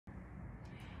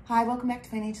Hi, welcome back to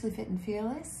Financially Fit and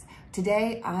Fearless.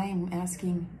 Today I'm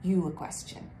asking you a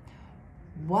question.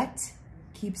 What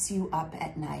keeps you up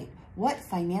at night? What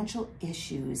financial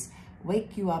issues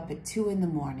wake you up at 2 in the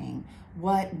morning?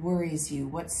 What worries you?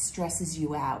 What stresses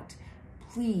you out?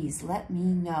 Please let me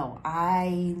know.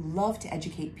 I love to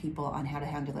educate people on how to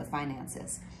handle their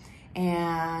finances.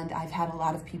 And I've had a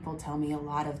lot of people tell me a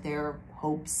lot of their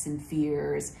hopes and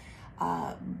fears,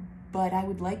 but I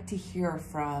would like to hear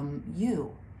from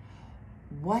you.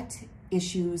 What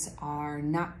issues are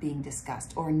not being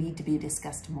discussed or need to be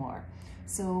discussed more?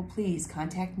 So please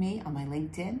contact me on my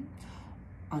LinkedIn,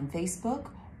 on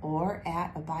Facebook, or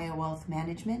at BioWealth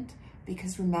Management,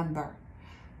 because remember,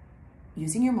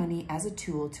 using your money as a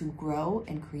tool to grow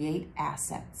and create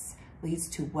assets leads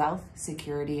to wealth,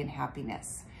 security, and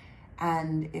happiness.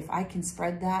 And if I can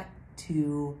spread that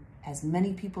to as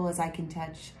many people as I can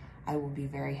touch, I will be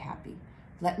very happy.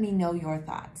 Let me know your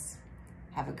thoughts.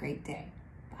 Have a great day.